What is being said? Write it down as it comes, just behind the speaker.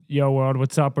Yo, world,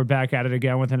 what's up? We're back at it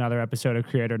again with another episode of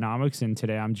Creatornomics, and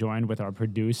today I'm joined with our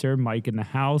producer, Mike, in the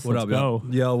house. What Let's up, go.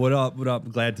 yo? What up? What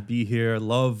up? Glad to be here.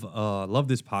 Love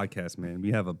this podcast, man.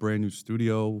 We have a brand new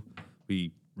studio.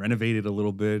 We renovated a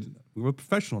little bit. We're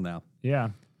professional now. Yeah.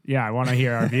 I want to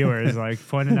hear our viewers like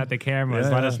pointing at the cameras.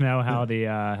 Yeah, Let yeah. us know how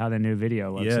the new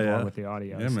video looks along with the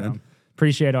audio. Yeah, man.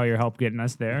 Appreciate all your help getting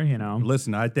us there. You know.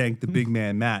 Listen, I thank the big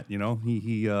man Matt. You know,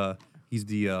 he's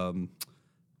the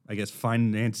I guess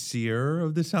financier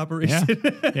of this operation.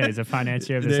 Yeah, he's a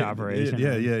financier of this operation.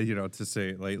 Yeah. You know, to say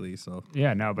it lightly. So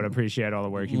Yeah, no, but appreciate all the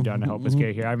work you've done to help us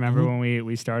get here. I remember when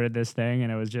we started this thing,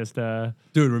 and it was just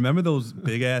dude, remember those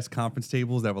big ass conference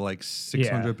tables that were like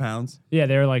 600 pounds? Yeah,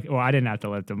 they were like, well, I didn't have to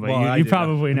lift them, but Well, you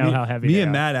probably know how heavy. Me they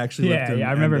and are. Matt actually lifted them. Yeah,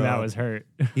 I remember and, Matt was hurt.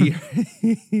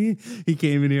 he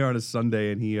came in here on a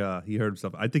Sunday and he heard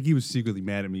stuff. I think he was secretly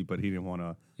mad at me, but he didn't want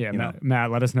to. Yeah,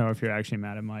 Matt, let us know if you're actually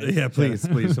mad at Mike. Yeah, please.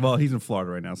 Well, he's in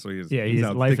Florida right now, so he's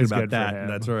life thinking is about good that. for him.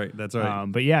 That's right. That's right.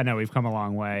 But yeah, no, we've come a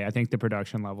long way. I think the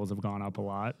production levels have gone up a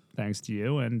lot thanks to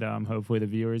you, and hopefully the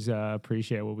viewers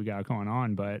appreciate what we got going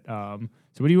on. But so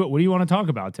what do you want to talk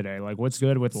about today? Like, what's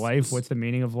good with life? What's the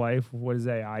meaning of life? What is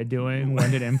AI doing? When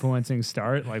did influencing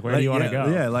start? Like, where do you want to go?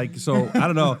 Yeah, like so. I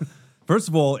don't know. First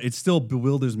of all, it still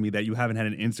bewilders me that you haven't had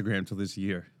an Instagram till this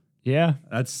year. Yeah,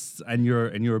 and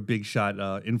you're a big shot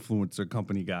influencer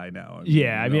company guy now.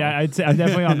 I'd say I'm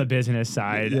definitely on the business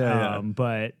side. Yeah.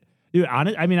 But dude,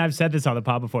 I've said this on the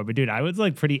pod before, but dude, I was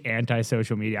like pretty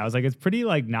anti-social media. I was like, it's pretty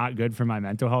like not good for my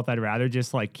mental health. I'd rather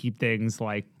just like keep things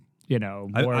like, you know,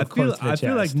 more I close to the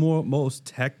feel chest. like most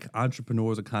tech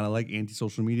entrepreneurs are kind of like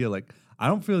anti-social media. Like I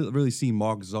don't really see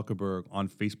Mark Zuckerberg on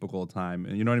Facebook all the time,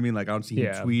 and you know what I mean. Like I don't see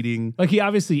him tweeting. Like he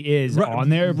obviously is on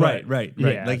there, but right.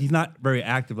 Yeah. Like he's not very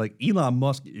active. Like Elon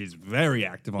Musk is very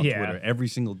active on Twitter every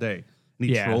single day, and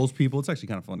he trolls people. It's actually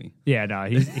kind of funny. Yeah, no,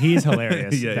 he's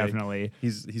hilarious. Yeah, definitely.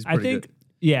 He's pretty I think. good.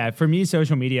 Yeah, for me,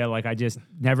 social media, like I just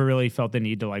never really felt the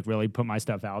need to like really put my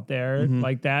stuff out there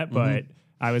like that. But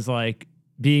I was like,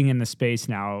 being in the space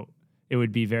now, it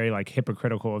would be very like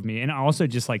hypocritical of me, and also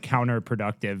just like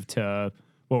counterproductive to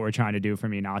what we're trying to do for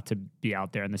me not to be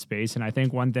out there in the space. And I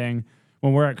think one thing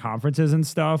when we're at conferences and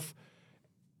stuff,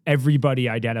 everybody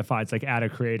identifies like at a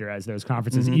creator as those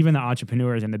conferences, even the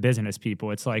entrepreneurs and the business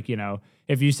people. It's like, you know,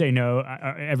 if you say no,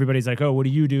 everybody's like, oh, what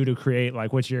do you do to create?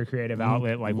 Like, what's your creative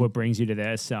outlet? Like, what brings you to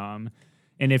this? And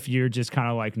if you're just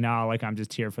kind of like, nah, like I'm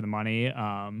just here for the money,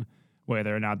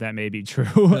 whether or not that may be true,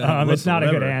 it's not a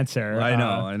good answer. I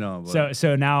know. But.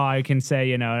 So now I can say,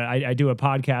 you know, I do a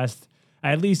podcast.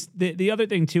 At least the other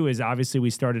thing too is obviously we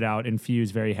started out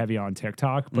Infuse very heavy on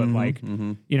TikTok, but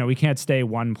you know, we can't stay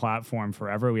one platform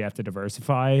forever. We have to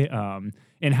diversify.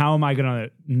 And how am I going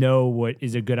to know what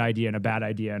is a good idea and a bad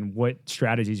idea and what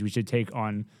strategies we should take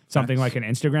on something like an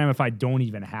Instagram if I don't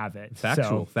even have it?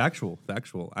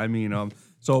 Factual. I mean,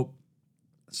 so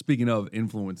speaking of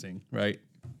influencing, right?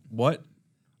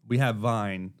 We have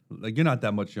Vine. Like you're not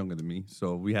that much younger than me,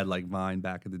 so we had like Vine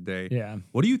back in the day. Yeah.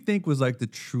 What do you think was like the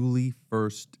truly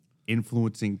first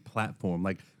influencing platform?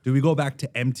 Like, do we go back to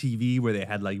MTV where they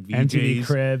had like VJs? MTV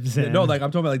Cribs. No, like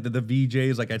I'm talking about like the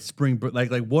VJs like at Spring Break.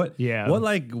 Like what? Yeah.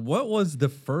 What was the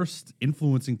first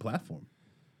influencing platform?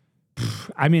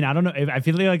 I mean, I don't know. I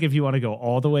feel like if you want to go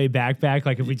all the way back,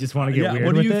 like if we just want to get weird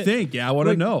what do with you it, think? Yeah, I want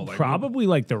to know. Like, probably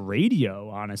like the radio,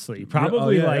 honestly.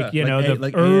 Probably you know, the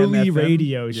like early AM,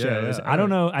 radio FM? shows. Yeah, I don't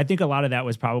know. I think a lot of that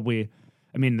was probably,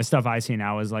 I mean, the stuff I see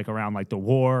now is like around like the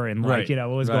war and like, you know,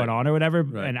 what was going on or whatever.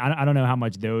 Right. And I don't know how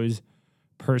much those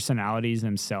personalities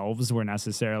themselves were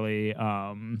necessarily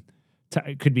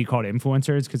could be called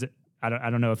influencers, because I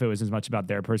don't know if it was as much about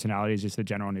their personalities, just the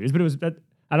general news, but it was that.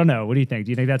 I don't know. What do you think?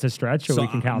 Do you think that's a stretch, or we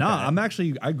can count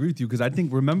that? I agree with you, because I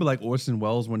think, remember like Orson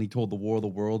Welles when he told the War of the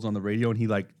Worlds on the radio, and he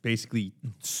like basically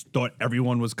thought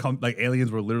everyone was like aliens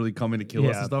were literally coming to kill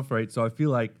us and stuff, right? So I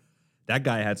feel like that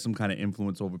guy had some kind of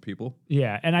influence over people.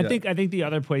 Yeah, and I think the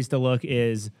other place to look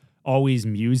is always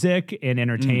music and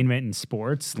entertainment and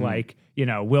sports. Like, you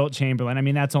know, Wilt Chamberlain. I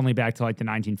mean, that's only back to like the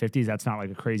 1950s. That's not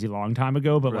like a crazy long time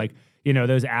ago, but like, you know,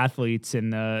 those athletes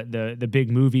and the big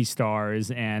movie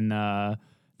stars and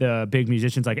the big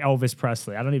musicians like Elvis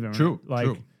Presley. I don't even True.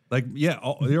 Like, yeah,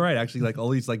 you're right. Actually, like all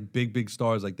these like big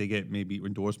stars, like they get maybe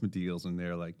endorsement deals, and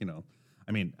they're like, you know,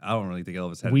 I mean, I don't really think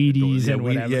Elvis had Wheaties and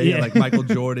whatever. Yeah, like Michael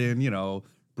Jordan, you know,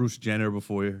 Bruce Jenner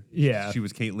before she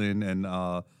was Caitlyn,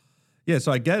 and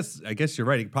so I guess you're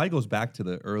right. It probably goes back to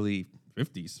the early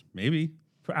 50s, maybe.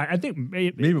 I think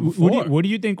maybe before. What do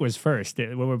you think was first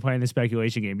when we're playing the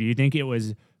speculation game? Do you think it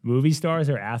was movie stars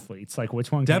or athletes? Like,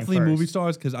 which one? Definitely came first? movie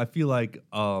stars, because I feel like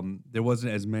there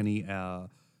wasn't as many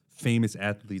famous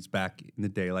athletes back in the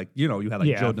day. Like, you know, you had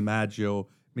like Joe DiMaggio,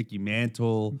 Mickey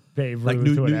Mantle, Babe like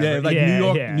Ruth,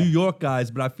 New York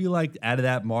guys. But I feel like out of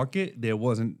that market, there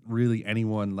wasn't really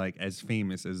anyone like as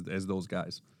famous as those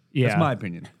guys. Yeah. That's my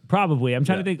opinion. Probably. I'm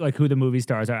trying to think like who the movie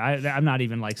stars are. I'm not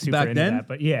even like super Back into then? that,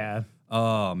 but yeah,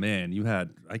 Oh man, you had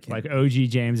I can't like OG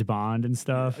James Bond and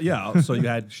stuff. Yeah, so you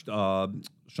had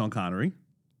Sean Connery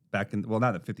back in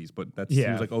not the 50s, but he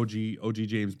was like OG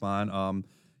James Bond.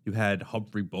 You had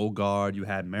Humphrey Bogart, you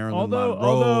had Marilyn Monroe.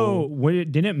 Although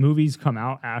didn't movies come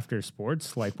out after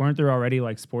sports? Like, weren't there already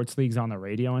like sports leagues on the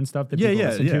radio and stuff that people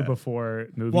listened to before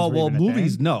movies? Well, were even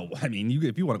movies, a thing? no. I mean,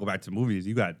 if you want to go back to movies,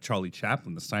 you got Charlie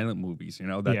Chaplin, the silent movies. You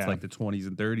know, that's like the 20s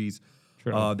and 30s.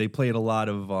 True. They played a lot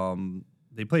of.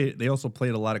 They also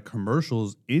played a lot of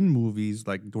commercials in movies,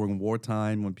 like during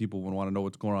wartime when people would want to know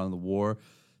what's going on in the war.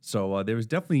 So there was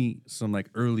definitely some like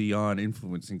early on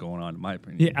influencing going on, in my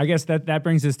opinion. Yeah, I guess that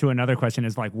brings us to another question: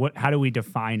 is like, how do we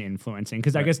define influencing?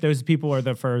 Because I guess those people are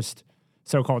the first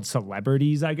so-called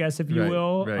celebrities, I guess, if you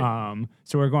will. Right.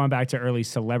 So we're going back to early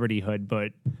celebrityhood,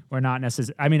 but we're not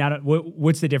necessarily. I mean,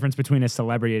 what's the difference between a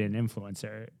celebrity and an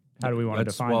influencer? How do we want to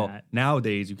define that?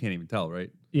 Nowadays, you can't even tell, right?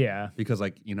 Yeah. Because,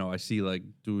 like, you know, I see, like,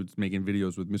 dudes making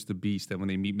videos with Mr. Beast, and when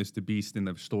they meet Mr. Beast in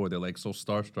the store, they're, like, so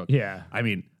starstruck. Yeah. I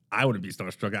mean, I wouldn't be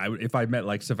starstruck. If I met,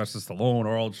 like, Sylvester Stallone or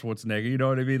Arnold Schwarzenegger, you know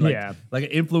what I mean? Like, Yeah. Like,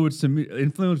 influence to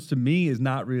me is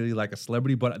not really, like, a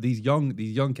celebrity, but these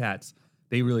young cats,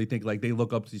 they really think, like, they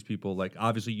look up to these people. Like,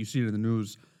 obviously, you see it in the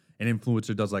news. An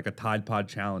influencer does like a Tide Pod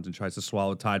challenge and tries to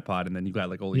swallow Tide Pod, and then you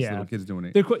got like all these little kids doing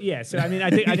it. So I mean,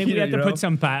 I think we have to put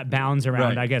some bounds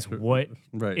around, I guess, what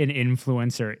an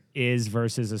influencer is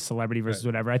versus a celebrity versus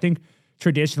whatever. I think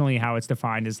traditionally how it's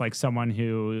defined is like someone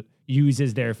who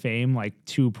uses their fame like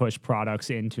to push products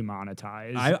in to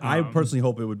monetize. I personally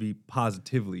hope it would be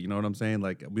positively. You know what I'm saying?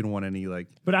 Like we don't want any like.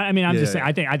 But I'm just saying.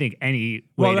 I think any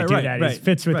way to do that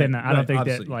fits within that. I don't think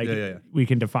that like we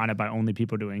can define it by only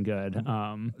people doing good.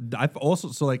 I've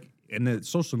also like in the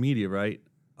social media, right?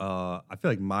 I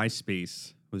feel like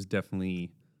MySpace was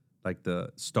definitely like the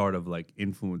start of like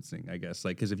influencing, I guess,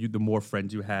 like because the more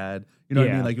friends you had, you know what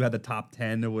I mean, like you had the top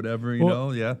 10 or whatever, you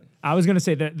know, I was gonna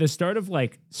say that the start of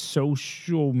like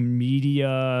social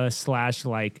media /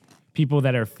 like people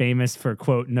that are famous for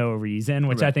quote no reason,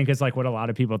 which I think is like what a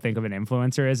lot of people think of an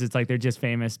influencer is. It's like they're just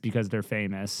famous because they're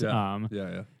famous. Yeah.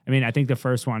 I mean, I think the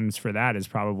first ones for that is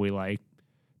probably like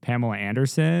Pamela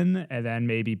Anderson, and then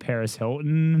maybe Paris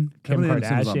Hilton, Kim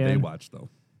Kardashian. Was on Baywatch though.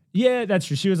 Yeah, that's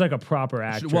true. She was like a proper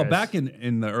actress. Well, back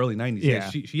in the early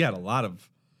 90s, she had a lot of.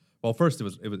 Well, first it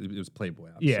was Playboy.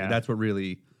 Obviously. Yeah, that's what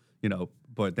really, you know.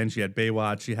 But then she had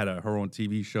Baywatch. She had her own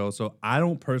TV show. So I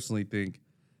don't personally think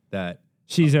that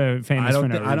she's a famous. I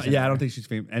don't think she's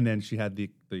famous. And then she had the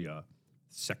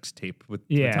sex tape with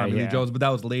Tommy Lee Jones, but that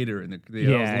was later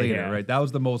right? That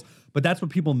was the most. But that's what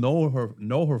people know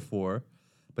her for.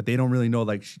 But they don't really know,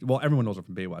 like, everyone knows her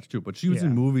from Baywatch, too. But she was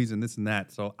in movies and this and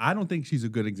that. So I don't think she's a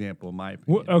good example, in my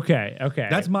opinion. Okay.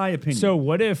 That's my opinion. So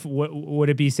would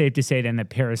it be safe to say then that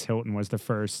Paris Hilton was the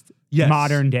first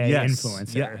modern-day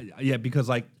influencer? Yeah, because,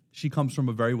 like, she comes from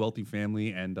a very wealthy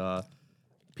family, and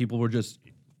people were just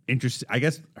interested. I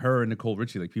guess her and Nicole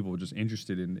Richie, like, people were just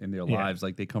interested in their lives.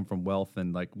 Like, they come from wealth,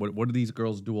 and, like, what do these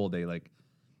girls do all day? Like,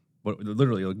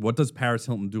 what does Paris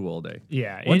Hilton do all day?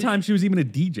 Yeah. One time she was even a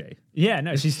DJ. Yeah,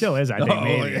 no, she still is, I think,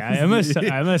 maybe. I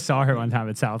almost saw her one time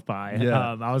at South by.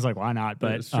 Yeah. I was like, why not?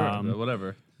 But sure,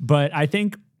 whatever. But I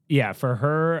think, for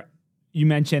her, you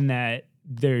mentioned that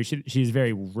she's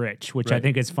very rich, which I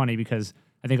think is funny because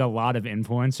I think a lot of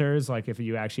influencers, like if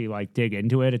you actually like dig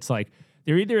into it, it's like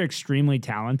they're either extremely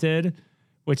talented,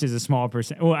 which is a small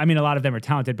percent. Well, I mean, a lot of them are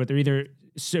talented, but they're either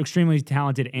so extremely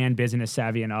talented and business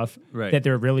savvy enough that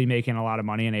they're really making a lot of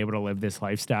money and able to live this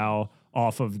lifestyle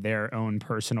off of their own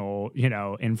personal,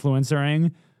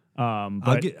 influencing.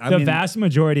 But the vast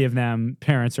majority of them,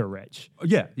 parents are rich.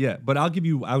 Yeah. But I'll give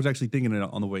you, I was actually thinking it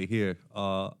on the way here.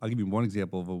 I'll give you one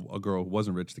example of a girl who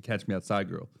wasn't rich, the Catch Me Outside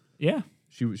girl. Yeah.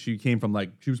 She came from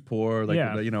like, she was poor, like,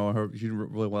 she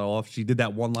didn't really well off. She did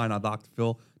that one line on Dr.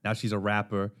 Phil. Now she's a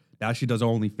rapper. Now she does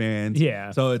OnlyFans.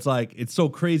 Yeah. So it's like, it's so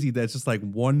crazy that it's just like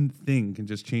one thing can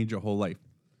just change your whole life.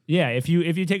 Yeah, if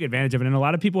you take advantage of it. And a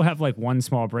lot of people have like one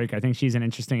small break. I think she's an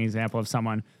interesting example of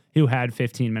someone who had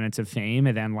 15 minutes of fame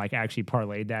and then like actually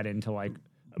parlayed that into like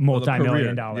a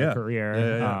multi-million-dollar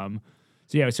career.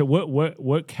 So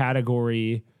what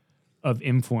category of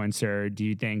influencer do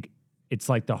you think it's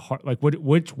like the hard, like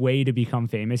which way to become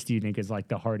famous do you think is like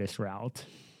the hardest route?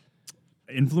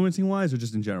 Influencing wise or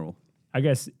just in general? I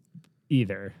guess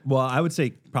either. Well, I would say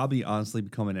probably honestly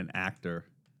becoming an actor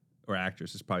or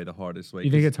actress is probably the hardest way.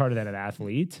 You think it's harder than an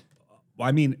athlete? Well,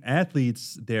 I mean,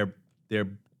 athletes, they're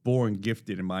born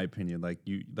gifted, in my opinion. I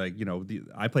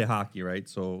play hockey, right?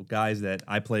 So guys that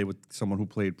I play with someone who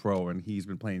played pro, and he's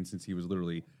been playing since he was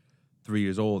literally 3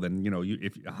 years old. And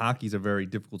if hockey's a very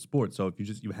difficult sport, so if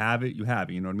you have it, you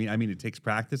have it. You know what I mean? I mean, it takes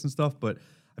practice and stuff, but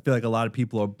I feel like a lot of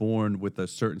people are born with a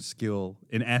certain skill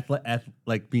in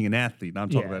like being an athlete. Now I'm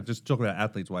talking about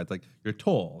athletes wise, like you're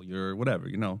tall, you're whatever,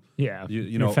 Yeah,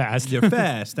 you're fast. You're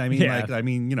fast. I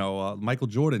mean, Yeah. Michael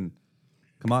Jordan.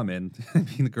 Come on, man.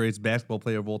 Being the greatest basketball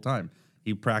player of all time.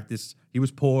 He practiced. He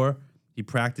was poor. He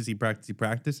practiced,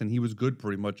 and he was good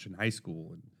pretty much in high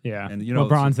school. And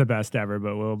LeBron's the best ever,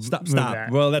 but we'll stop. move that.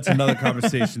 Well, that's another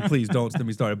conversation. Please don't get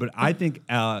me started. But I think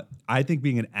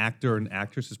being an actor and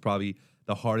actress is probably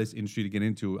the hardest industry to get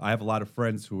into. I have a lot of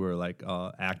friends who are like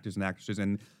actors and actresses,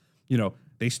 and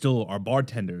they still are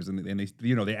bartenders, and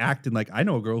they act in, like, I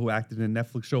know a girl who acted in a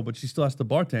Netflix show, but she still has to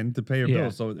bartend to pay her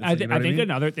bills. So I think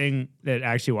another thing that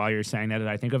actually, while you're saying that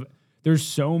I think of, there's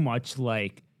so much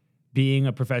like being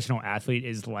a professional athlete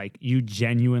is like you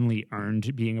genuinely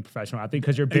earned being a professional athlete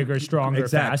because you're bigger, stronger,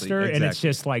 faster, and it's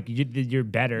just like you're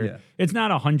better. Yeah. It's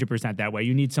not 100% that way.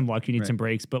 You need some luck, you need some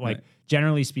breaks, but like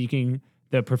generally speaking,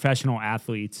 the professional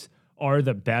athletes are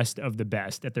the best of the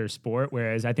best at their sport,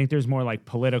 whereas I think there's more like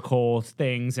political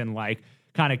things and like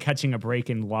kind of catching a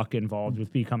break in luck involved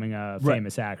with becoming a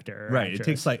famous actor. Right. It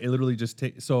takes it literally just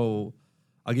takes. So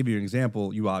I'll give you an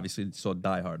example. You obviously saw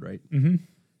Die Hard, right? Mm-hmm.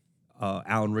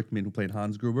 Alan Rickman, who played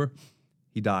Hans Gruber,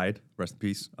 he died. Rest in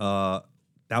peace. That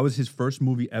was his first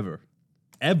movie ever.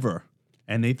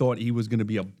 And they thought he was going to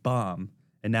be a bomb.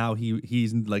 And now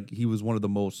he was one of the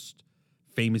most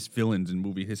famous villains in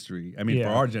movie history. I mean, for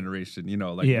our generation,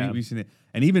 we've seen it.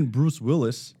 And even Bruce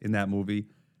Willis in that movie,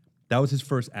 that was his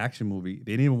first action movie.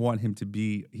 They didn't even want him to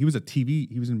be. He was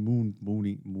in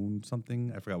Moon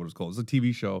something. I forgot what it was called. It was a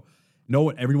TV show.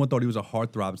 Everyone thought he was a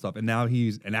heartthrob and stuff, and now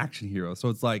he's an action hero. So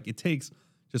it's like it takes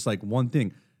just like one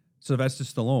thing. Sylvester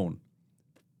Stallone,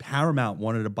 Paramount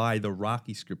wanted to buy the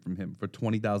Rocky script from him for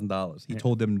 $20,000. He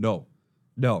told them no,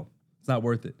 it's not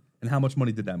worth it. And how much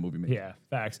money did that movie make? Yeah,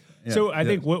 facts. Yeah, so I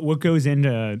think what goes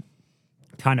into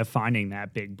kind of finding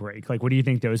that big break? Like, what do you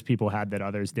think those people had that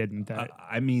others didn't?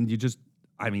 Stallone,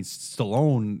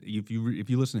 if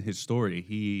you listen to his story,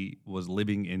 he was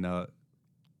living in a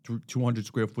 200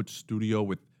 square foot studio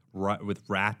with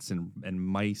rats and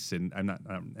mice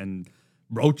and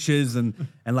roaches and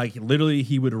like literally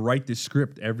he would write this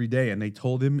script every day, and they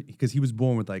told him, because he was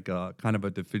born with like a kind of a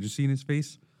deficiency in his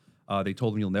face. They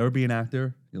told him, you'll never be an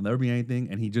actor, you'll never be anything,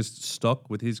 and he just stuck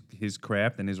with his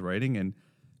craft and his writing, and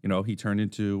he turned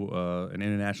into an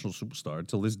international superstar.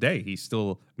 Until this day, he's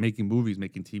still making movies,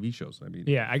 making TV shows. I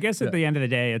mean, I guess at the end of the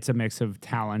day, it's a mix of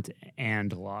talent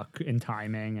and luck and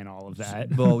timing and all of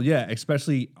that. Well, yeah,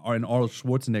 especially in Arnold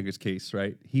Schwarzenegger's case,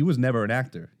 right? He was never an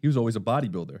actor. He was always a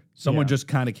bodybuilder. Someone just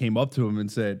kind of came up to him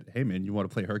and said, "Hey, man, you want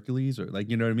to play Hercules?" Or like,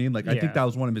 you know what I mean? Like, I think that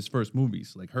was one of his first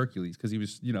movies, like Hercules, because he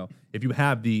was, if you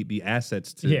have the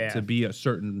assets to be a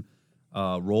certain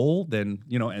role, then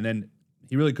and then.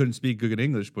 He really couldn't speak good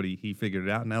English, but he figured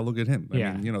it out. And now look at him.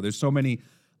 I mean, there's so many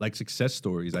like success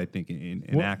stories, I think,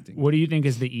 in acting. What do you think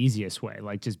is the easiest way?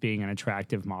 Like just being an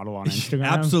attractive model on Instagram?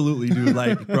 Absolutely, dude.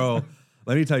 Like, bro,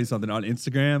 let me tell you something. On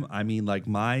Instagram, I mean, like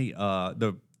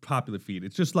the popular feed,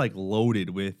 it's just like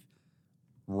loaded with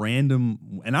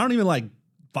random, and I don't even like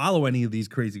follow any of these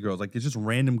crazy girls. Like, it's just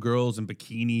random girls in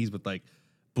bikinis with like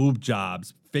boob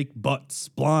jobs, fake butts,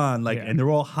 blonde, and they're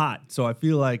all hot. So I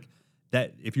feel like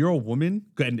that if you're a woman,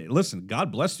 and listen,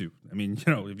 God bless you. I mean,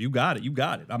 if you got it, you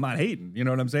got it. I'm not hating. You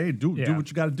know what I'm saying? Do what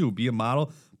you got to do. Be a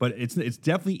model. But it's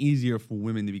definitely easier for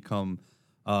women to become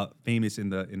famous in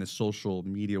the social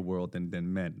media world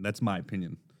than men. That's my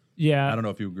opinion. Yeah, I don't know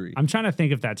if you agree. I'm trying to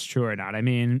think if that's true or not. I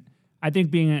mean, I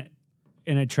think being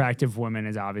an attractive woman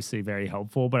is obviously very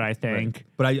helpful, but I think,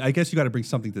 right. But I guess you got to bring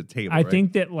something to the table. I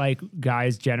think that like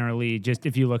guys generally, just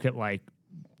if you look at like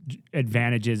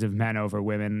advantages of men over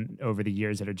women over the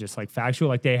years that are just like factual,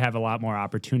 like they have a lot more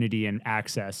opportunity and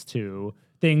access to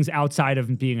things outside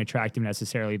of being attractive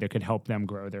necessarily that could help them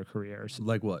grow their careers.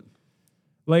 Like what?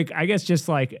 Like, I guess just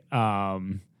like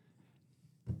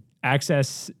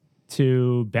access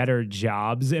to better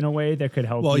jobs in a way that could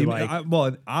help you.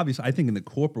 Obviously, I think in the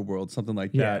corporate world, something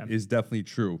like that is definitely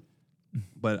true.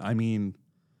 But I mean,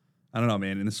 I don't know,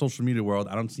 man. In the social media world,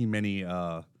 I don't see many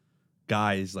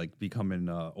guys like becoming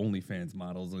OnlyFans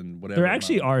models and whatever. There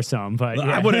actually are some, but Well,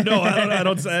 yeah. I wouldn't know. I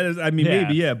don't. I mean, Yeah.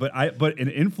 maybe yeah, but in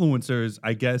influencers,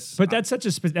 I guess. But that's such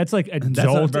a that's like That's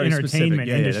adult very specific. entertainment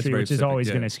Yeah, that's industry, very which is specific, always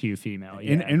yeah. going to skew female.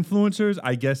 In Yeah. influencers,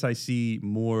 I guess I see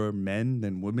more men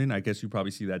than women. I guess you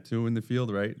probably see that too in the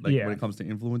field, right? Like Yeah. when it comes to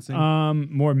influencing.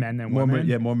 More men than more women.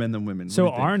 men, more men than women. What So do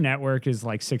you think? our network is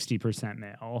like 60%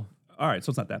 male. All right, so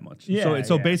it's not that much. Yeah,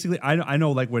 So yeah. basically, I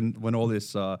know like when all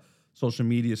this social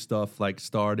media stuff like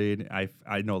started,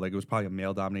 I know like it was probably a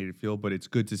male dominated field, but it's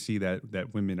good to see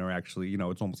that women are actually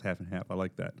it's almost half and half. I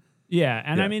like that. Yeah,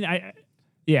 and Yeah. I mean,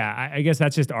 I guess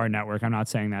that's just our network. I'm not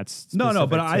saying that's No,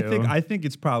 but specific to- I think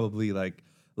it's probably like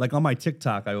on my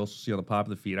TikTok, I also see on the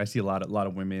popular feed, I see a lot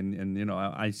of women, and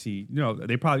I see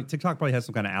TikTok probably has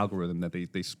some kind of algorithm that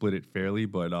they split it fairly,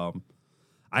 but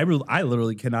I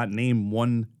literally cannot name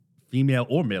one female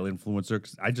or male influencer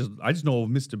 'cause I just know of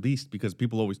Mr. Beast because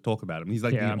people always talk about him. He's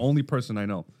like Yeah. the only person I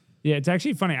know. Yeah, it's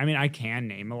actually funny. I mean, I can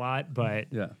name a lot, but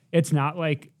Yeah. it's not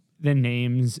like the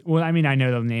names. Well, I mean, I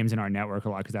know the names in our network a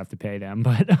lot because I have to pay them,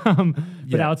 but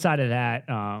Yeah. outside of that,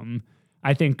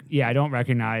 I think I don't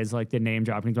recognize like the name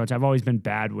dropping too much. I've always been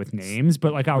bad with names,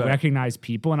 but like I'll Right. recognize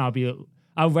people and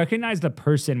I'll recognize the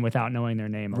person without knowing their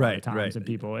name a lot of Right, times right. and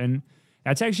people. And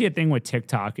that's actually a thing with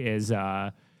TikTok is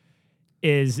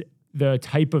the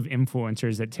type of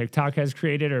influencers that TikTok has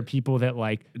created are people that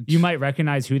like you might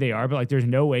recognize who they are, but like there's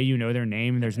no way you know their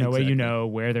name. There's no way you Exactly. know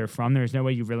where they're from. There's no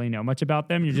way you really know much about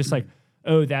them. You're just like,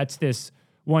 oh, that's this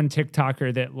one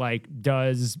TikToker that like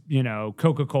does,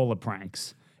 Coca-Cola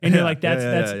pranks. And you're Yeah, like,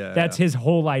 that's his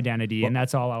whole identity, and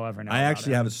that's all I'll ever know. I about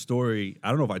actually him. have a story. I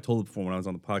don't know if I told it before when I was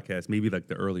on the podcast, maybe like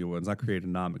the earlier ones, not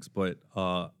Creatonomics, but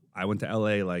I went to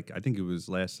LA like I think it was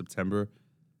last September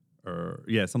or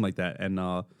something like that. And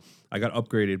I got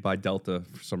upgraded by Delta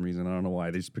for some reason. I don't know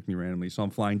why. They just picked me randomly. So I'm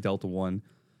flying Delta One.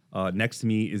 Next to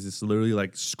me is this literally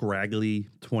like scraggly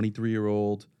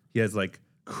 23-year-old. He has like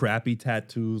crappy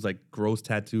tattoos, like gross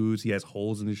tattoos. He has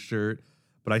holes in his shirt.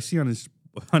 But I see on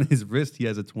his wrist, he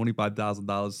has a $25,000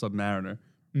 Submariner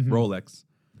Rolex.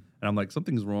 And I'm like,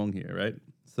 something's wrong here, right?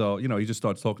 So, he just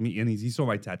starts talking to me, and he saw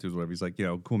my tattoos, whatever. He's like,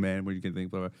 cool, man, what do you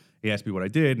think? Blah, blah. He asked me what I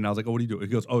did, and I was like, oh, what do you do? He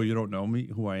goes, oh, you don't know me,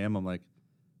 who I am? I'm like,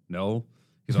 no.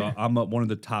 He's like, I'm one of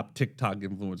the top TikTok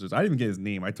influencers. I didn't even get his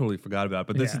name. I totally forgot about it.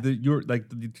 But this is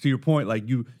to your point, like,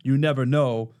 you never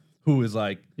know who is,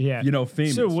 like,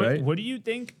 famous, So right? what do you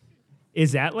think?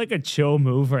 Is that like a chill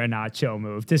move or a not chill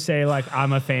move to say like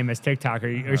I'm a famous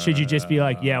TikToker, or should you just be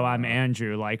like, well, I'm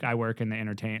Andrew, like I work in the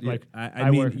entertainment, like I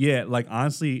mean, work. like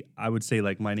honestly, I would say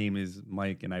like my name is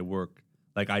Mike and I work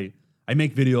like I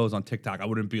make videos on TikTok. I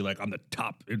wouldn't be like I'm the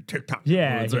top in TikTok.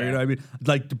 Yeah, influencer, you know what I mean?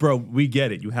 Like, bro, we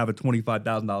get it. You have a $25,000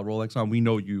 Rolex on. We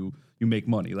know you make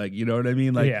money. Like, you know what I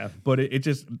mean? Like, Yeah. But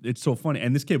it's so funny.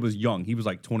 And this kid was young. He was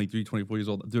like 23, 24 years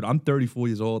old. Dude, I'm 34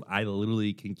 years old. I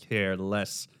literally can care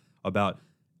less about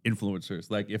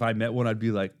influencers. Like, if I met one, I'd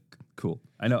be like, cool.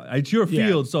 I know it's your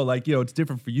field, so like, it's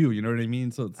different for you. You know what I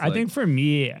mean? So it's I think for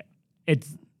me,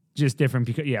 it's just different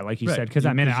because like you Right. said, because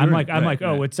I'm in it. Because I'm you're- like,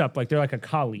 oh, right. what's up? Like they're like a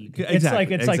colleague.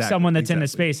 Exactly, It's like someone that's in the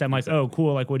exactly, space. I'm like, oh,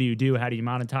 cool. Like, what do you do? How do you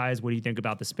monetize? What do you think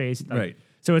about the space? Like, Right.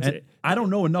 So it's And I don't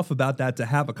know enough about that to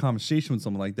have a conversation with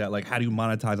someone like that. Like, how do you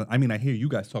monetize it? I mean, I hear you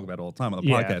guys talk about it all the time on the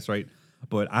Yeah. podcast, right?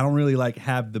 But I don't really like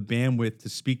have the bandwidth to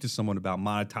speak to someone about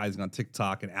monetizing on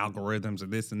TikTok and algorithms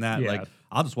and this and that. Yeah. Like,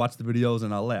 I'll just watch the videos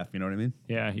and I'll laugh. You know what I mean?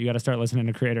 yeah, you got to start listening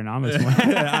to Creatonomics more.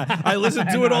 I listen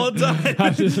to it all the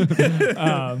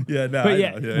time. Yeah, no. But I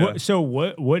yeah, know, so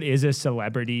what is a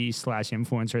celebrity /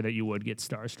 influencer that you would get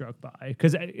starstruck by?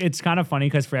 Because it's kind of funny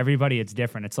because for everybody it's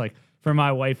different. It's like for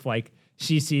my wife, like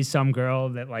she sees some girl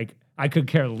that like I could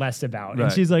care less about, and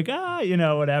Right. she's like,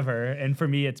 whatever. And for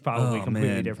me, it's probably Oh, completely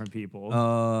man. different people.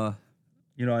 I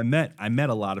met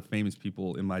a lot of famous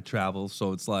people in my travels,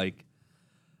 so it's like,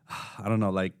 I don't know,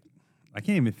 like I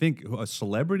can't even think a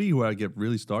celebrity who I get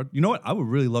really started. You know what? I would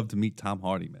really love to meet Tom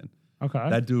Hardy, man. Okay,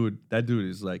 That dude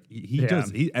is like he Yeah.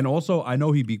 does and also I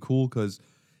know he'd be cool because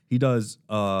he does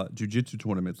jiu-jitsu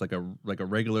tournaments like a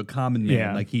regular common man.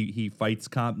 Yeah. Like he fights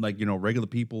regular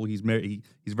people. He's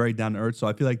he's very down to earth. So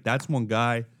I feel like that's one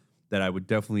guy that I would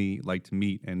definitely like to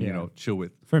meet and Yeah. chill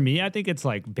with. for me, I think it's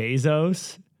like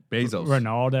Bezos,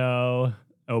 Ronaldo,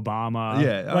 Obama.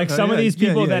 Yeah, like okay, some of yeah, these yeah,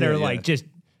 people yeah, that yeah, are yeah. like just.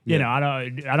 Yeah.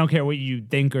 I don't care what you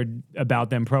think or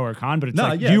about them, pro or con, but it's No,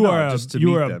 like yeah, you no, are just to you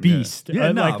meet are a them, yeah. beast.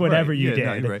 Yeah, no, like whatever right. you Yeah, did.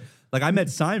 no, you're right. Like I met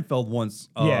Seinfeld once.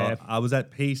 Yeah. I was at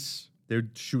Pace. They're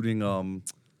shooting one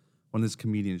of this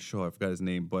comedian's show. I forgot his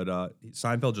name, but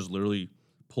Seinfeld just literally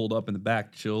pulled up in the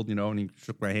back, chilled, and he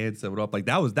shook my hand, said what up. Like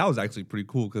that was actually pretty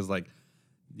cool because like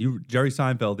Jerry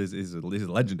Seinfeld is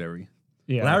legendary.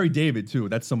 Yeah. Larry David too.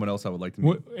 That's someone else I would like to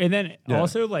meet. And then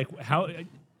also like how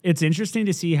it's interesting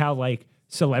to see how like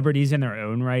celebrities in their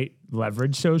own right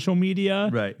leverage social media.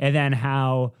 Right. And then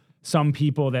how some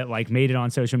people that like made it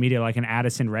on social media, like an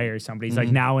Addison Rae or somebody's like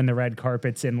now in the red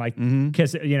carpets and like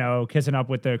kissing up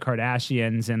with the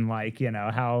Kardashians and like,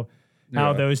 how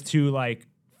those two like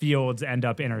fields end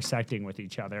up intersecting with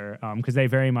each other. Cause they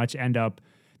very much end up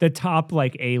the top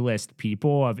like A-list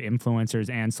people of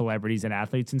influencers and celebrities and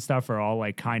athletes and stuff are all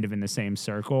like kind of in the same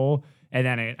circle. And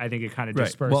then I think it kind of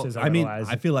disperses. Well, I mean,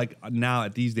 I feel like now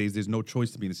at these days, there's no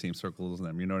choice to be in the same circle as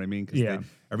them. You know what I mean? Because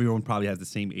everyone probably has the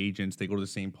same agents. They go to the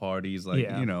same parties. Like,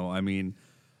 I mean,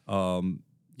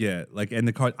 like,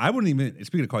 and I wouldn't even,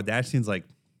 speaking of Kardashians, like,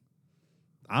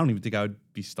 I don't even think I would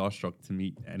be starstruck to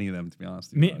meet any of them, to be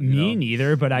honest. Me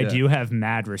neither, but I do have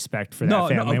mad respect for that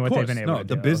family and what they've been able to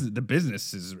do. The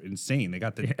business is insane. They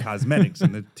got the cosmetics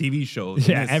and the TV shows,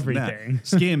 and everything,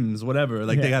 Skims, whatever.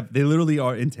 Like they literally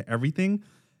are into everything.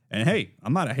 And hey,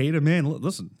 I'm not a hater, man.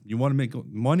 Listen, you want to make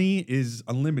money is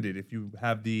unlimited if you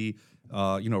have the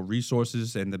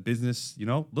resources and the business.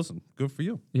 Listen, good for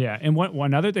you. Yeah, and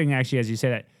one other thing, actually, as you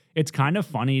say that, it's kind of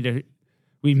funny to.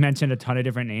 We've mentioned a ton of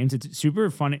different names. It's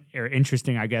super fun or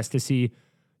interesting, I guess, to see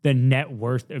the net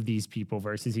worth of these people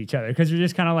versus each other. Because you're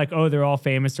just kind of like, oh, they're all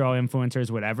famous, they're all influencers,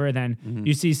 whatever. Then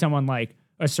you see someone like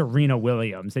a Serena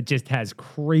Williams that just has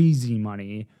crazy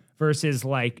money versus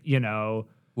like,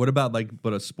 What about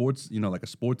a sports, like a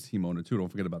sports team owner too? Don't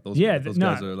forget about those. Yeah, guys. Those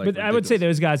guys are like but I would say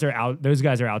those guys are out. Those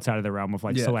guys are outside of the realm of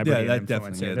like celebrity and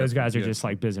influencer. Those guys are just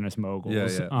like business moguls.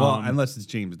 Yeah. Well, unless it's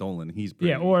James Dolan, he's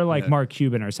pretty, or like Mark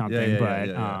Cuban or something.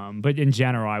 But in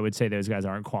general, I would say those guys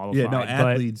aren't qualified. Yeah, no,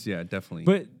 athletes, definitely.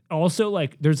 But also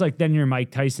like there's like then your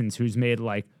Mike Tyson's who's made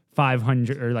like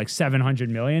 500 or like 700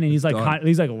 million, and he's like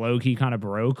low key kind of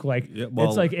broke. Like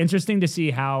it's like interesting to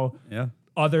see how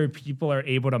other people are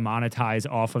able to monetize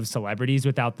off of celebrities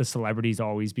without the celebrities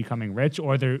always becoming rich,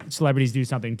 or the celebrities do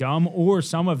something dumb, or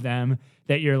some of them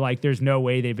that you're like, there's no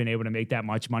way they've been able to make that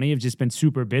much money, have just been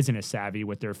super business savvy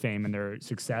with their fame and their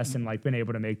success and like been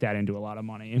able to make that into a lot of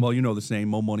money. Well, the saying,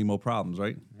 more money, more problems,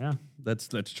 right? Yeah. That's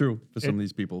true for some of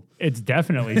these people. It's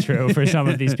definitely true for some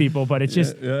of these people, but it's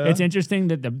just it's interesting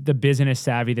that the business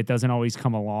savvy that doesn't always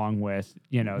come along with,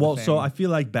 Well, so I feel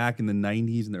like back in the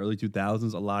 90s and the early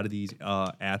 2000s, a lot of these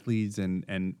athletes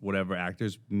and whatever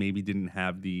actors maybe didn't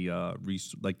have the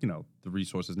the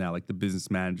resources now, like the business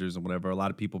managers and whatever. A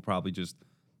lot of people probably just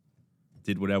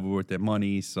did whatever with their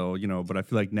money. So, but I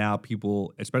feel like now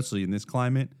people, especially in this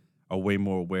climate, are way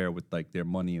more aware with like their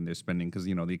money and their spending because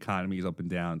the economy is up and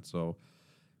down. So,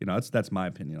 that's my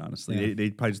opinion. Honestly, they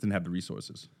probably just didn't have the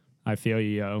resources. I feel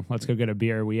you, yo. Let's go get a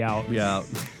beer. We out. We out.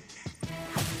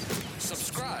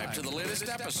 Subscribe to the latest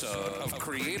episode of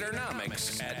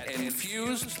Creatornomics at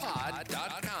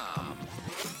InfusedPod.com.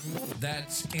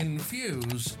 That's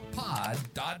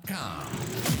InfusedPod.com.